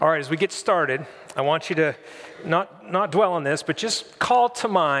All right, as we get started, I want you to not dwell on this, but just call to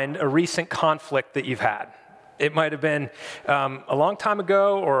mind a recent conflict that you've had. It might have been a long time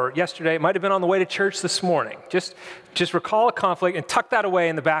ago or yesterday. It might have been on the way to church this morning. Just recall a conflict and tuck that away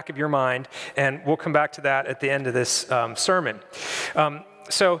in the back of your mind, and we'll come back to that at the end of this sermon.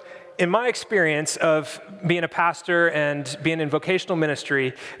 So in my experience of being a pastor and being in vocational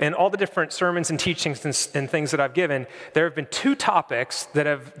ministry and all the different sermons and teachings and things that I've given, there have been two topics that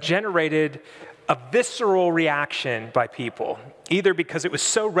have generated a visceral reaction by people, either because it was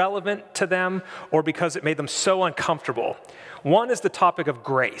so relevant to them or because it made them so uncomfortable. One is the topic of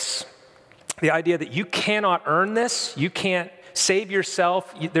grace, the idea that you cannot earn this, you can't save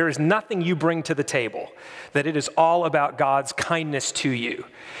yourself, there is nothing you bring to the table, that it is all about God's kindness to you.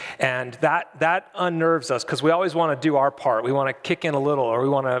 And that unnerves us because we always want to do our part. We want to kick in a little, or we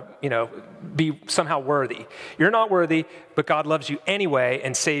want to, be somehow worthy. You're not worthy, but God loves you anyway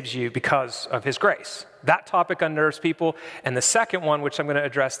and saves you because of his grace. That topic unnerves people. And the second one, which I'm going to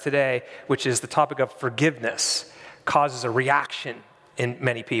address today, which is the topic of forgiveness, causes a reaction in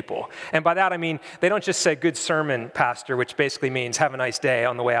many people. And by that I mean, they don't just say, "Good sermon, pastor," which basically means have a nice day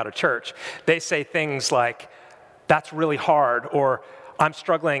on the way out of church. They say things like, "That's really hard," or "I'm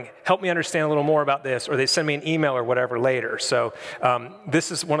struggling, help me understand a little more about this," or they send me an email or whatever later. So this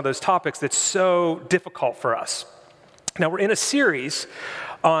is one of those topics that's so difficult for us. Now, we're in a series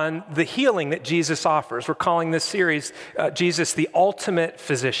on the healing that Jesus offers. We're calling this series Jesus the Ultimate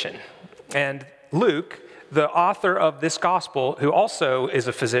Physician. And Luke, the author of this gospel, who also is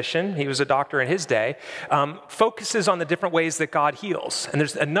a physician, he was a doctor in his day, focuses on the different ways that God heals. And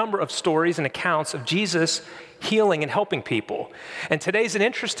there's a number of stories and accounts of Jesus healing and helping people. And today's an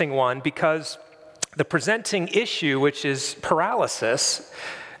interesting one because the presenting issue, which is paralysis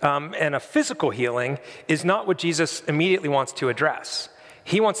and a physical healing, is not what Jesus immediately wants to address.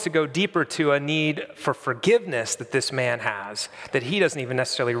 He wants to go deeper to a need for forgiveness that this man has, that he doesn't even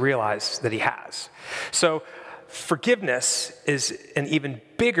necessarily realize that he has. So forgiveness is an even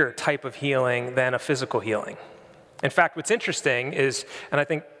bigger type of healing than a physical healing. In fact, what's interesting is, and I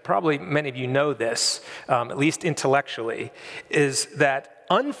think probably many of you know this, at least intellectually, is that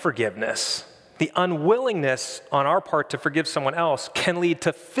unforgiveness, the unwillingness on our part to forgive someone else, can lead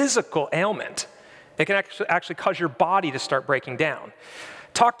to physical ailment. It can actually cause your body to start breaking down.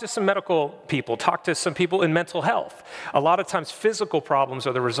 Talk to some medical people, talk to some people in mental health. A lot of times physical problems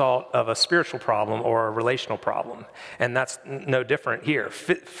are the result of a spiritual problem or a relational problem, and that's no different here.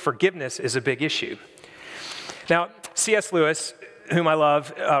 Forgiveness is a big issue. Now, C.S. Lewis, whom I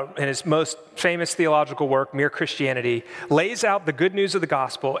love, in his most famous theological work, Mere Christianity, lays out the good news of the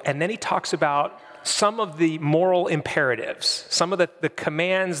gospel, and then he talks about some of the moral imperatives, some of the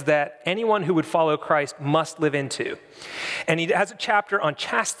commands that anyone who would follow Christ must live into. And he has a chapter on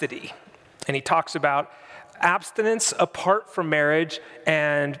chastity, and he talks about abstinence apart from marriage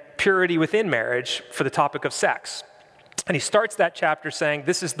and purity within marriage for the topic of sex. And he starts that chapter saying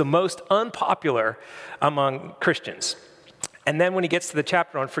this is the most unpopular among Christians. And then when he gets to the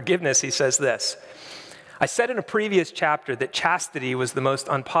chapter on forgiveness, he says this: "I said in a previous chapter that chastity was the most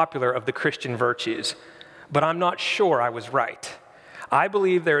unpopular of the Christian virtues, but I'm not sure I was right. I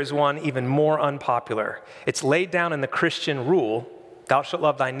believe there is one even more unpopular. It's laid down in the Christian rule, 'Thou shalt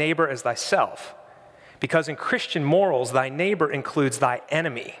love thy neighbor as thyself,' because in Christian morals, thy neighbor includes thy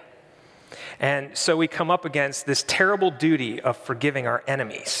enemy. And so we come up against this terrible duty of forgiving our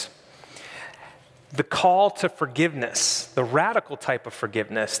enemies. The call to forgiveness, the radical type of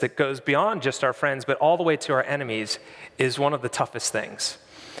forgiveness that goes beyond just our friends, but all the way to our enemies, is one of the toughest things.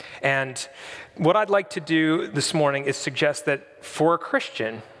 And what I'd like to do this morning is suggest that for a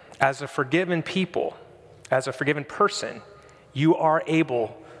Christian, as a forgiven people, as a forgiven person, you are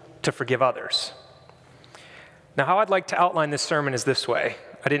able to forgive others. Now, how I'd like to outline this sermon is this way.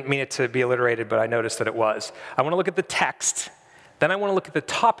 I didn't mean it to be alliterated, but I noticed that it was. I want to look at the text, then I want to look at the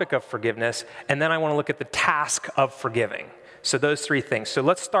topic of forgiveness, and then I want to look at the task of forgiving. So those three things. So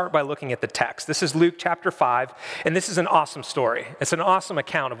let's start by looking at the text. This is Luke chapter 5, and this is an awesome story. It's an awesome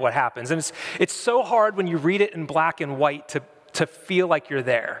account of what happens. And it's so hard when you read it in black and white to feel like you're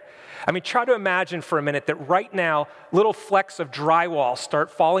there. I mean, try to imagine for a minute that right now, little flecks of drywall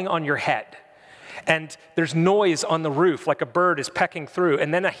start falling on your head. And there's noise on the roof, like a bird is pecking through,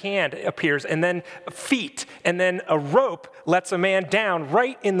 and then a hand appears, and then feet, and then a rope lets a man down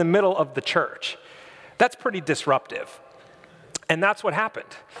right in the middle of the church. That's pretty disruptive. And that's what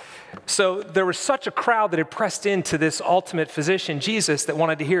happened. So there was such a crowd that had pressed into this ultimate physician, Jesus, that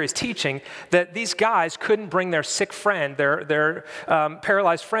wanted to hear his teaching, that these guys couldn't bring their sick friend, their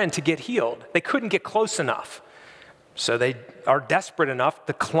paralyzed friend, to get healed. They couldn't get close enough. So they are desperate enough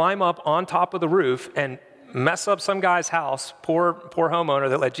to climb up on top of the roof and mess up some guy's house, poor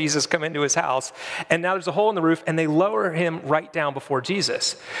homeowner that let Jesus come into his house. And now there's a hole in the roof, and they lower him right down before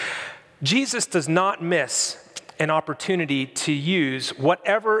Jesus. Jesus does not miss an opportunity to use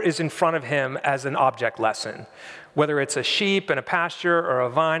whatever is in front of him as an object lesson, whether it's a sheep in a pasture or a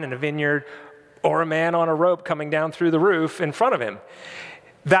vine in a vineyard or a man on a rope coming down through the roof in front of him.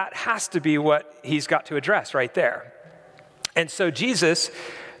 That has to be what he's got to address right there. And so Jesus,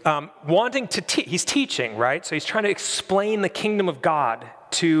 wanting to teach, he's teaching, right? So he's trying to explain the kingdom of God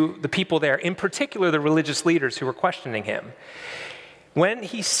to the people there, in particular the religious leaders who were questioning him. When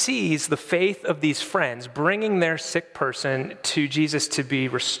he sees the faith of these friends bringing their sick person to Jesus to be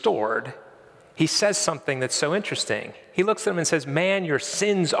restored, he says something that's so interesting. He looks at them and says, "Man, your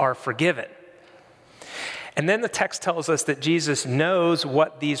sins are forgiven." And then the text tells us that Jesus knows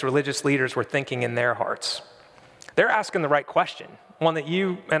what these religious leaders were thinking in their hearts. They're asking the right question, one that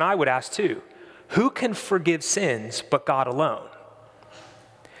you and I would ask too. Who can forgive sins but God alone?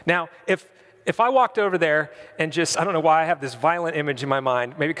 Now, if I walked over there and just, I don't know why I have this violent image in my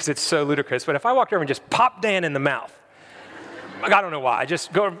mind, maybe because it's so ludicrous, but if I walked over and just popped Dan in the mouth, like, I don't know why, I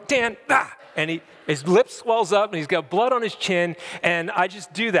just go, "Dan," and his lip swells up and he's got blood on his chin, and I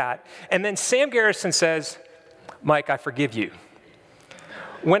just do that. And then Sam Garrison says, "Mike, I forgive you."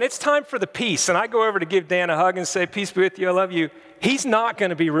 When it's time for the peace, and I go over to give Dan a hug and say, "Peace be with you, I love you," he's not going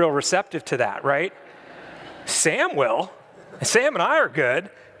to be real receptive to that, right? Sam will. Sam and I are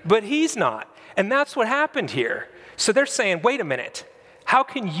good, but he's not. And that's what happened here. So they're saying, wait a minute, how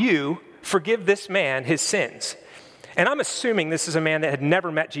can you forgive this man his sins? And I'm assuming this is a man that had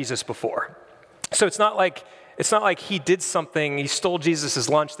never met Jesus before. So it's not like he did something, he stole Jesus'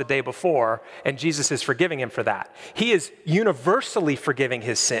 lunch the day before, and Jesus is forgiving him for that. He is universally forgiving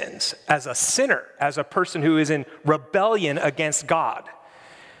his sins as a sinner, as a person who is in rebellion against God.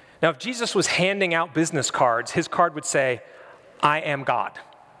 Now, if Jesus was handing out business cards, his card would say, "I am God."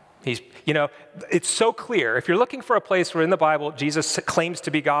 It's so clear. If you're looking for a place where in the Bible Jesus claims to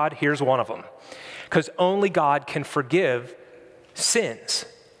be God, here's one of them. Because only God can forgive sins.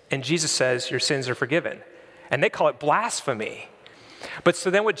 And Jesus says, your sins are forgiven. And they call it blasphemy. But so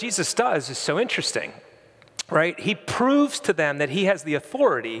then what Jesus does is so interesting, right? He proves to them that he has the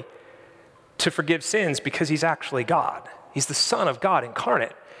authority to forgive sins because he's actually God. He's the Son of God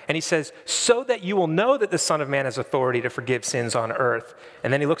incarnate. And he says, so that you will know that the Son of Man has authority to forgive sins on earth.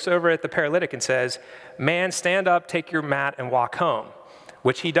 And then he looks over at the paralytic and says, "Man, stand up, take your mat, and walk home,"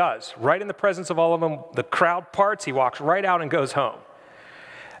 which he does. Right in the presence of all of them, the crowd parts, he walks right out and goes home.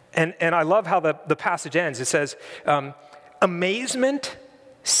 And I love how the passage ends. It says, amazement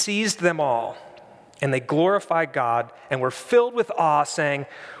seized them all, and they glorified God and were filled with awe, saying,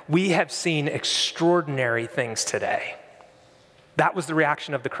 "We have seen extraordinary things today." That was the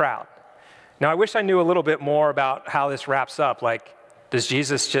reaction of the crowd. Now, I wish I knew a little bit more about how this wraps up. Like, does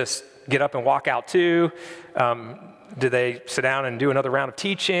Jesus just get up and walk out too? Do they sit down and do another round of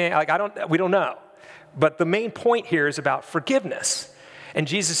teaching? We don't know. But the main point here is about forgiveness. And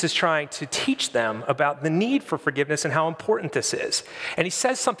Jesus is trying to teach them about the need for forgiveness and how important this is. And he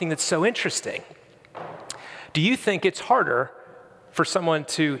says something that's so interesting. Do you think it's harder for someone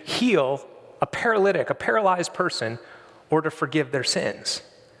to heal a paralytic, a paralyzed person, or to forgive their sins?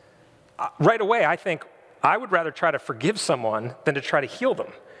 Right away, I think I would rather try to forgive someone than to try to heal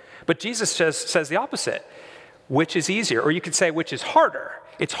them. But Jesus says the opposite. Which is easier? Or you could say, which is harder?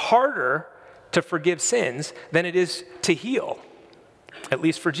 It's harder to forgive sins than it is to heal, at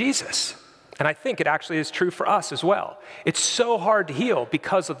least for Jesus. And I think it actually is true for us as well. It's so hard to heal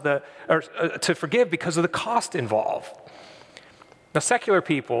to forgive because of the cost involved. Now, secular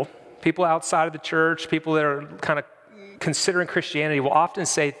people outside of the church, people that are kind of considering Christianity will often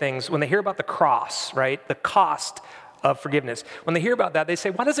say things when they hear about the cross, right? The cost of forgiveness. When they hear about that, they say,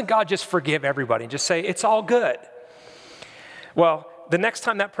 why doesn't God just forgive everybody and just say, it's all good? Well, the next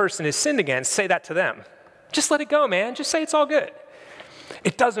time that person is sinned against, say that to them. Just let it go, man. Just say it's all good.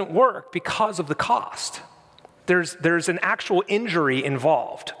 It doesn't work because of the cost. There's an actual injury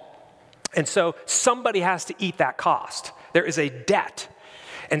involved. And so somebody has to eat that cost. There is a debt.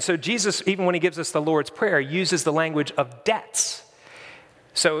 And so Jesus, even when he gives us the Lord's Prayer, uses the language of debts.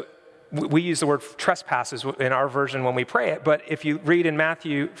 So we use the word trespasses in our version when we pray it, but if you read in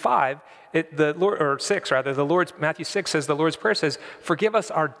Matthew 5, Matthew 6 says, the Lord's Prayer says, "Forgive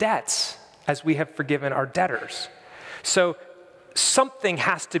us our debts as we have forgiven our debtors." So something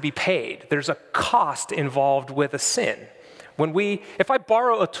has to be paid. There's a cost involved with a sin. If I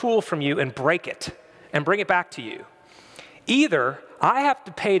borrow a tool from you and break it and bring it back to you, either I have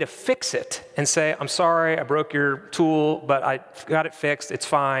to pay to fix it and say, I'm sorry, I broke your tool, but I got it fixed, it's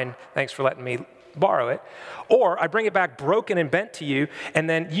fine, thanks for letting me borrow it. Or I bring it back broken and bent to you, and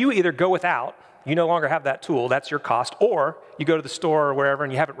then you either go without, you no longer have that tool, that's your cost, or you go to the store or wherever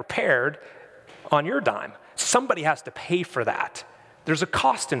and you have it repaired on your dime. Somebody has to pay for that. There's a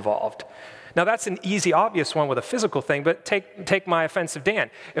cost involved. Now that's an easy, obvious one with a physical thing, but take my offensive Dan.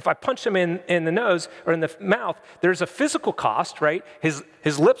 If I punch him in the nose or in the mouth, there's a physical cost, right?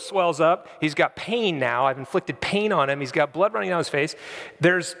 His lip swells up, he's got pain now, I've inflicted pain on him, he's got blood running down his face.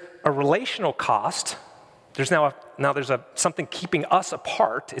 There's a relational cost. There's there's something keeping us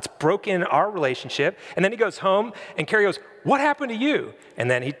apart. It's broken our relationship. And then he goes home and Carrie goes, what happened to you? And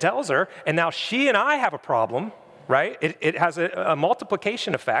then he tells her, and now she and I have a problem, right? It has a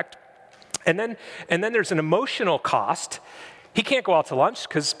multiplication effect. And then there's an emotional cost. He can't go out to lunch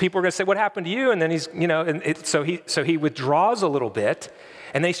because people are going to say, what happened to you? And then he's, so he withdraws a little bit.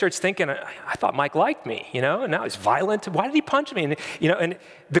 And then he starts thinking, I thought Mike liked me, and now he's violent. Why did he punch me? And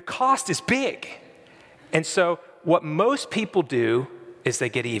the cost is big. And so what most people do is they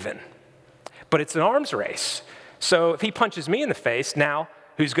get even. But it's an arms race. So if he punches me in the face, now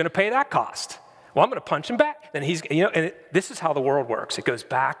who's going to pay that cost? Well, I'm going to punch him back. Then this is how the world works. It goes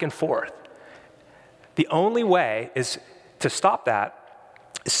back and forth. The only way is to stop that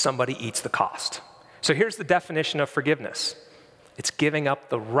is somebody eats the cost. So here's the definition of forgiveness. It's giving up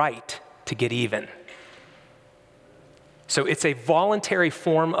the right to get even. So it's a voluntary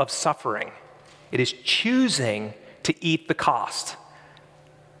form of suffering. It is choosing to eat the cost.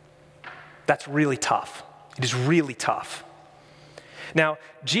 That's really tough. It is really tough. Now,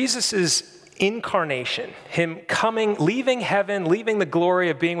 Jesus' incarnation, him coming, leaving heaven, leaving the glory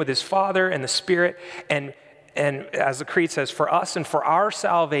of being with his Father and the Spirit, and as the Creed says, for us and for our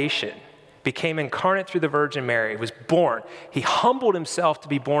salvation, became incarnate through the Virgin Mary, was born. He humbled himself to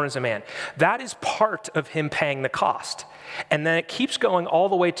be born as a man. That is part of him paying the cost. And then it keeps going all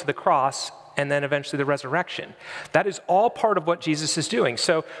the way to the cross and then eventually the resurrection. That is all part of what Jesus is doing.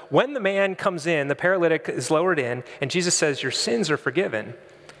 So when the man comes in, the paralytic is lowered in, and Jesus says, your sins are forgiven,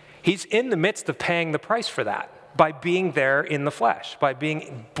 he's in the midst of paying the price for that by being there in the flesh, by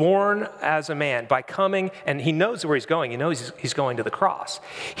being born as a man, by coming, and he knows where he's going. He knows he's going to the cross.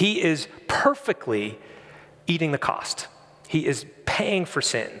 He is perfectly eating the cost. He is paying for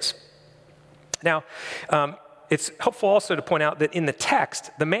sins. Now, it's helpful also to point out that in the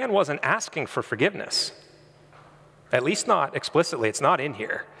text, the man wasn't asking for forgiveness. At least not explicitly. It's not in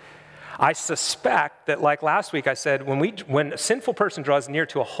here. I suspect that, like last week I said, when a sinful person draws near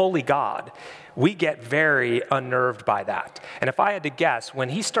to a holy God, we get very unnerved by that. And if I had to guess, when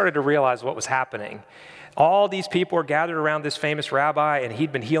he started to realize what was happening, all these people were gathered around this famous rabbi, and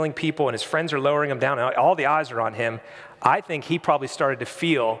he'd been healing people, and his friends are lowering him down, and all the eyes are on him. I think he probably started to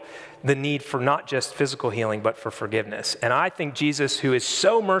feel the need for not just physical healing, but for forgiveness. And I think Jesus, who is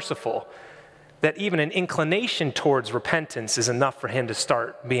so merciful, that even an inclination towards repentance is enough for him to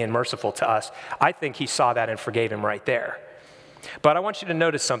start being merciful to us. I think he saw that and forgave him right there. But I want you to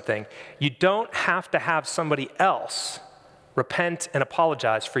notice something. You don't have to have somebody else repent and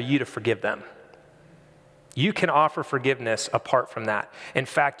apologize for you to forgive them. You can offer forgiveness apart from that. In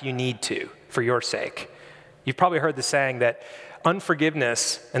fact, you need to, for your sake. You've probably heard the saying that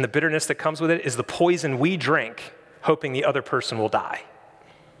unforgiveness and the bitterness that comes with it is the poison we drink, hoping the other person will die.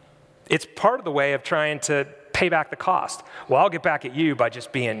 It's part of the way of trying to pay back the cost. Well, I'll get back at you by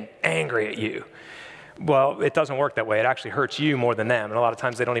just being angry at you. Well, it doesn't work that way. It actually hurts you more than them. And a lot of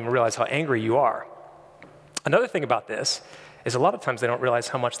times they don't even realize how angry you are. Another thing about this is a lot of times they don't realize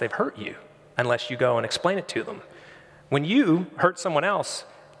how much they've hurt you unless you go and explain it to them. When you hurt someone else,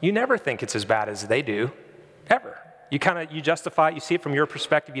 you never think it's as bad as they do, ever. You justify it, you see it from your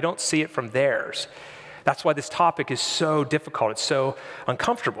perspective, you don't see it from theirs. That's why this topic is so difficult, it's so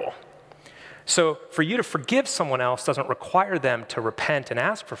uncomfortable. So for you to forgive someone else doesn't require them to repent and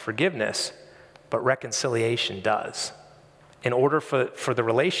ask for forgiveness, but reconciliation does. In order for the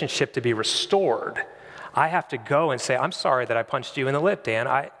relationship to be restored, I have to go and say, I'm sorry that I punched you in the lip, Dan.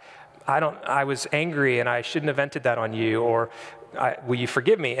 I was angry and I shouldn't have vented that on you, or will you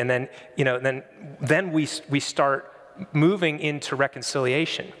forgive me? And then, then we start moving into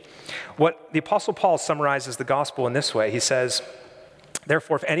reconciliation. What the Apostle Paul summarizes the gospel in this way. He says,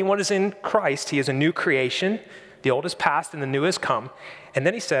 therefore, if anyone is in Christ, he is a new creation. The old is past and the new has come. And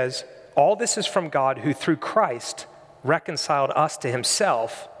then he says, all this is from God, who through Christ reconciled us to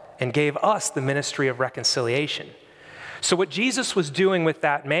himself and gave us the ministry of reconciliation. So what Jesus was doing with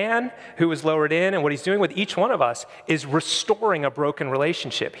that man who was lowered in, and what he's doing with each one of us, is restoring a broken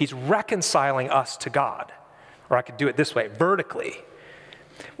relationship. He's reconciling us to God. Or I could do it this way, vertically.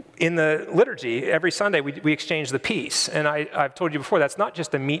 in the liturgy, every Sunday, we exchange the peace. And I've told you before, that's not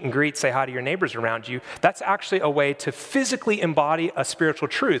just a meet and greet, say hi to your neighbors around you. That's actually a way to physically embody a spiritual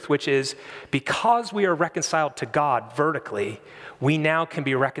truth, which is because we are reconciled to God vertically, we now can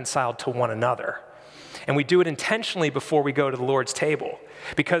be reconciled to one another. And we do it intentionally before we go to the Lord's table.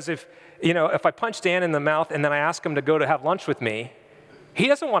 Because if I punch Dan in the mouth and then I ask him to go to have lunch with me, he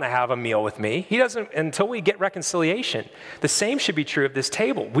doesn't want to have a meal with me. He doesn't until we get reconciliation. The same should be true of this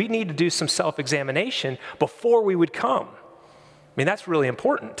table. We need to do some self-examination before we would come. I mean, that's really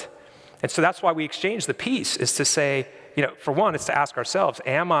important. And so that's why we exchange the peace, is to say, for one, it's to ask ourselves,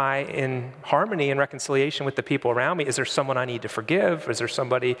 am I in harmony and reconciliation with the people around me? Is there someone I need to forgive? Is there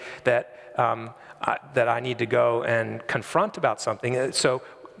somebody that I need to go and confront about something? So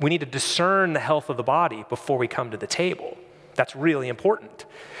we need to discern the health of the body before we come to the table. That's really important.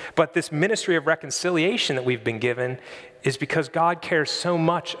 But this ministry of reconciliation that we've been given is because God cares so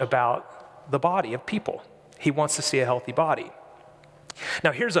much about the body of people. He wants to see a healthy body.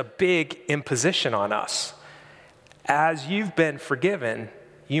 Now, here's a big imposition on us. As you've been forgiven,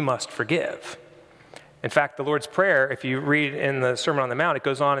 you must forgive. In fact, the Lord's Prayer, if you read in the Sermon on the Mount, it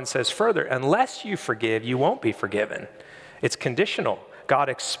goes on and says further, unless you forgive, you won't be forgiven. It's conditional. God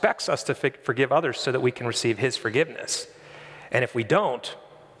expects us to forgive others so that we can receive his forgiveness. And if we don't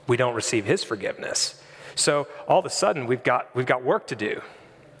receive his forgiveness. So all of a sudden, we've got work to do.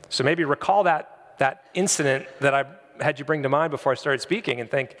 So maybe recall that incident that I had you bring to mind before I started speaking and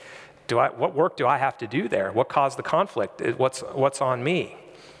think, what work do I have to do there? What caused the conflict? What's on me?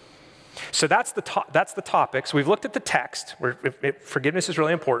 So that's the topics. We've looked at the text, where forgiveness is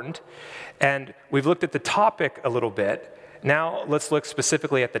really important, and we've looked at the topic a little bit. Now let's look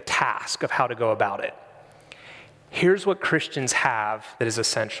specifically at the task of how to go about it. Here's what Christians have that is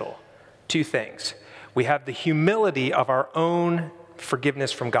essential. Two things. We have the humility of our own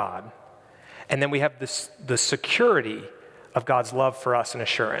forgiveness from God, and then we have the security of God's love for us and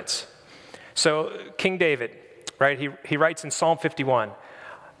assurance. So King David, right, he writes in Psalm 51,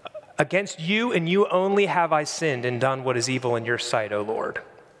 against you and you only have I sinned and done what is evil in your sight, O Lord.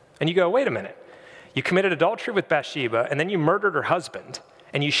 And you go, wait a minute. You committed adultery with Bathsheba, and then you murdered her husband,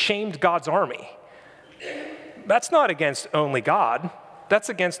 and you shamed God's army. That's not against only God. That's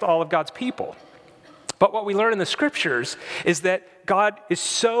against all of God's people. But what we learn in the scriptures is that God is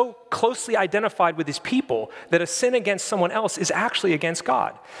so closely identified with his people that a sin against someone else is actually against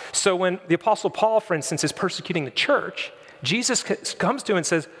God. So when the Apostle Paul, for instance, is persecuting the church, Jesus comes to him and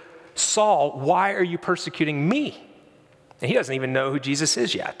says, Saul, why are you persecuting me? And he doesn't even know who Jesus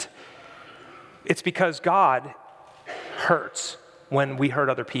is yet. It's because God hurts when we hurt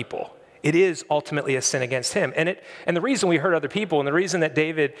other people. It is ultimately a sin against him. And the reason we hurt other people, and the reason that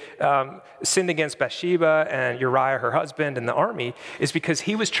David sinned against Bathsheba and Uriah, her husband, and the army, is because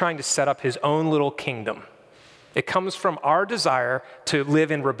he was trying to set up his own little kingdom. It comes from our desire to live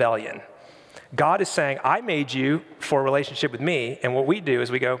in rebellion. God is saying, I made you for a relationship with me, and what we do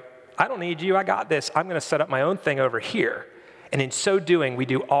is we go, I don't need you, I got this. I'm going to set up my own thing over here. And in so doing, we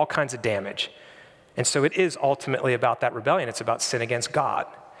do all kinds of damage. And so it is ultimately about that rebellion. It's about sin against God.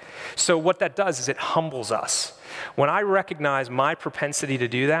 So what that does is it humbles us. When I recognize my propensity to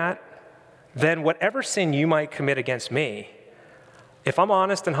do that, then whatever sin you might commit against me, if I'm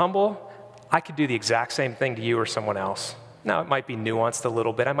honest and humble, I could do the exact same thing to you or someone else. Now, it might be nuanced a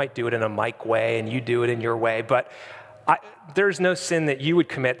little bit. I might do it in a Mike way and you do it in your way, but there's no sin that you would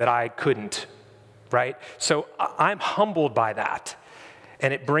commit that I couldn't, right? So I'm humbled by that,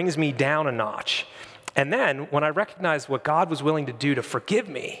 and it brings me down a notch. And then when I recognize what God was willing to do to forgive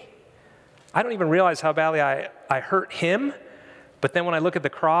me, I don't even realize how badly I hurt him, but then when I look at the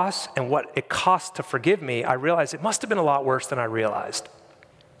cross and what it cost to forgive me, I realize it must have been a lot worse than I realized.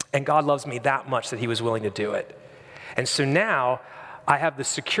 And God loves me that much that he was willing to do it. And so now I have the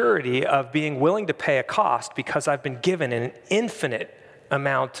security of being willing to pay a cost because I've been given an infinite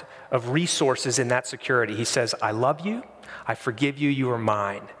amount of resources in that security. He says, I love you, I forgive you, you are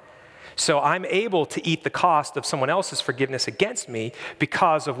mine. So I'm able to eat the cost of someone else's forgiveness against me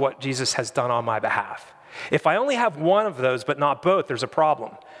because of what Jesus has done on my behalf. If I only have one of those but not both, there's a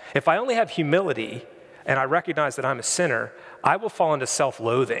problem. If I only have humility and I recognize that I'm a sinner, I will fall into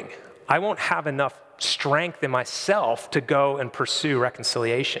self-loathing. I won't have enough strength in myself to go and pursue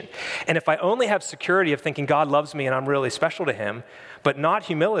reconciliation. And if I only have security of thinking God loves me and I'm really special to him, but not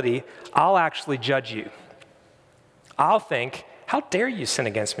humility, I'll actually judge you. I'll think, how dare you sin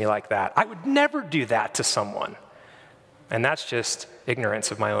against me like that? I would never do that to someone. And that's just ignorance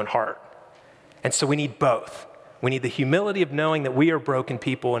of my own heart. And so we need both. We need the humility of knowing that we are broken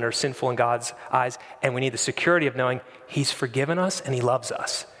people and are sinful in God's eyes, and we need the security of knowing he's forgiven us and he loves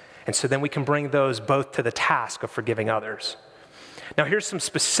us. And so then we can bring those both to the task of forgiving others. Now, here's some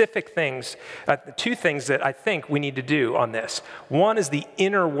specific things, two things that I think we need to do on this. One is the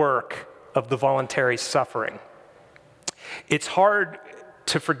inner work of the voluntary suffering. It's hard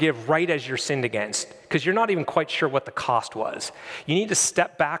to forgive right as you're sinned against because you're not even quite sure what the cost was. You need to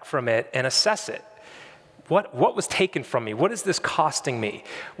step back from it and assess it. What was taken from me? What is this costing me?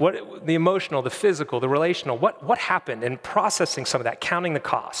 What the emotional, the physical, the relational, what happened? And processing some of that, counting the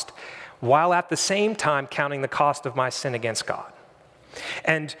cost, while at the same time counting the cost of my sin against God.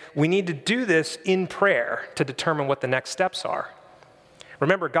 And we need to do this in prayer to determine what the next steps are.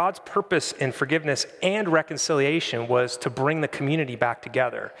 Remember, God's purpose in forgiveness and reconciliation was to bring the community back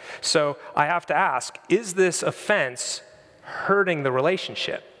together. So I have to ask, is this offense hurting the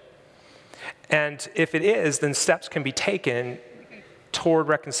relationship? And if it is, then steps can be taken toward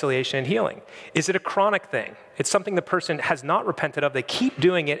reconciliation and healing. Is it a chronic thing? It's something the person has not repented of. They keep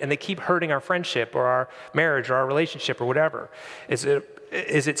doing it and they keep hurting our friendship or our marriage or our relationship or whatever. Is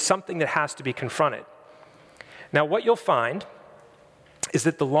it something that has to be confronted? Now, what you'll find is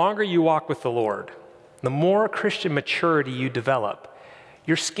that the longer you walk with the Lord, the more Christian maturity you develop,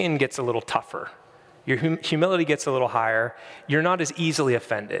 your skin gets a little tougher. Your humility gets a little higher. You're not as easily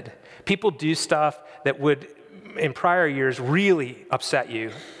offended. People do stuff that would, in prior years, really upset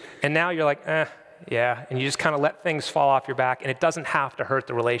you. And now you're like, yeah. And you just kind of let things fall off your back, and it doesn't have to hurt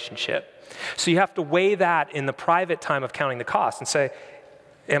the relationship. So you have to weigh that in the private time of counting the cost and say,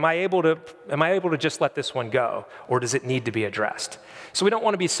 am I able to just let this one go, or does it need to be addressed? So we don't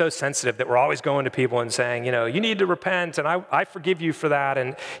want to be so sensitive that we're always going to people and saying, you need to repent, and I forgive you for that.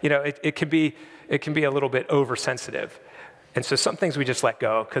 And it can be a little bit oversensitive. And so some things we just let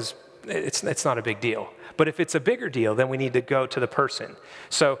go because it's not a big deal. But if it's a bigger deal, then we need to go to the person.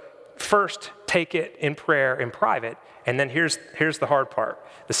 So first, take it in prayer in private, and then here's the hard part.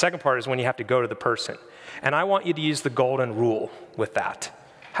 The second part is when you have to go to the person. And I want you to use the golden rule with that.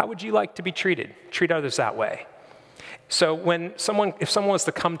 How would you like to be treated? Treat others that way. So if someone was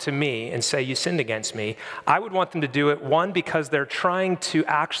to come to me and say, you sinned against me, I would want them to do it, one, because they're trying to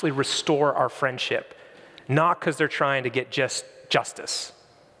actually restore our friendship, not because they're trying to get just justice.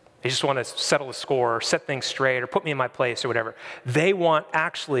 They just want to settle the score or set things straight or put me in my place or whatever. They want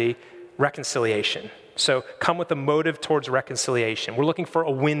actually reconciliation. So come with a motive towards reconciliation. We're looking for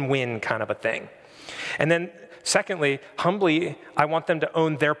a win-win kind of a thing. And then secondly, humbly, I want them to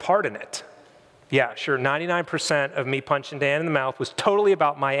own their part in it. Yeah, sure, 99% of me punching Dan in the mouth was totally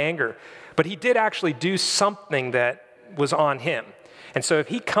about my anger, but he did actually do something that was on him. And so if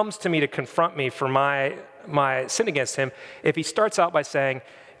he comes to me to confront me for my sin against him, if he starts out by saying,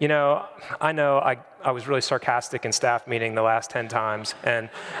 I know I was really sarcastic in staff meeting the last 10 times, and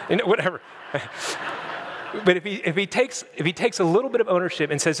whatever. But if he takes a little bit of ownership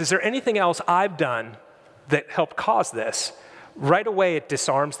and says, is there anything else I've done that helped cause this? Right away, it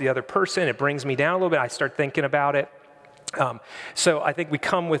disarms the other person. It brings me down a little bit. I start thinking about it. So I think we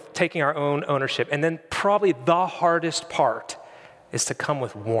come with taking our own ownership. And then probably the hardest part is to come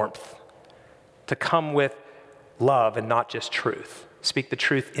with warmth, to come with love and not just truth. Speak the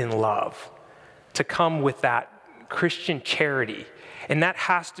truth in love, to come with that Christian charity. And that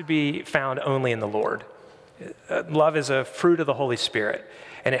has to be found only in the Lord. Love is a fruit of the Holy Spirit.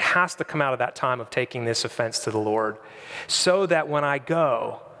 And it has to come out of that time of taking this offense to the Lord so that when I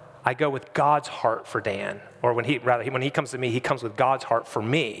go with God's heart for Dan, or when he comes to me, he comes with God's heart for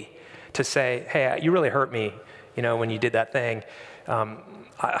me to say, hey, you really hurt me, when you did that thing.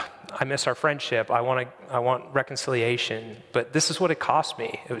 I miss our friendship. I want reconciliation, but this is what it cost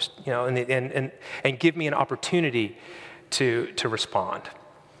me. It was, and give me an opportunity to respond.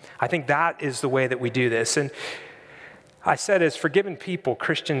 I think that is the way that we do this. And I said as forgiven people,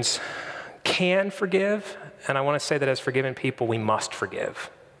 Christians can forgive, and I want to say that as forgiven people, we must forgive.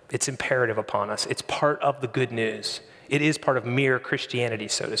 It's imperative upon us. It's part of the good news. It is part of mere Christianity,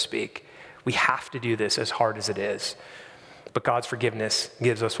 so to speak. We have to do this as hard as it is. But God's forgiveness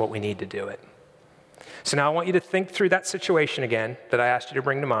gives us what we need to do it. So now I want you to think through that situation again that I asked you to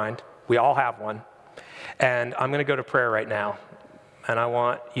bring to mind. We all have one. And I'm going to go to prayer right now. And I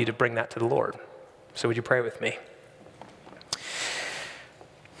want you to bring that to the Lord. So would you pray with me?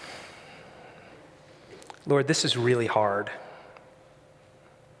 Lord, this is really hard.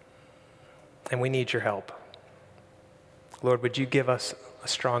 And we need your help. Lord, would you give us a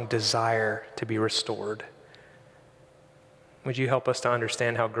strong desire to be restored? Would you help us to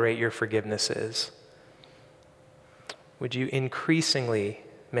understand how great your forgiveness is? Would you increasingly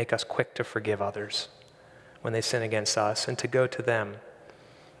make us quick to forgive others when they sin against us and to go to them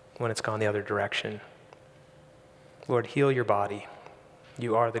when it's gone the other direction? Lord, heal your body.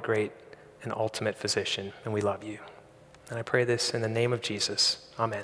 You are the great and ultimate physician, and we love you. And I pray this in the name of Jesus. Amen.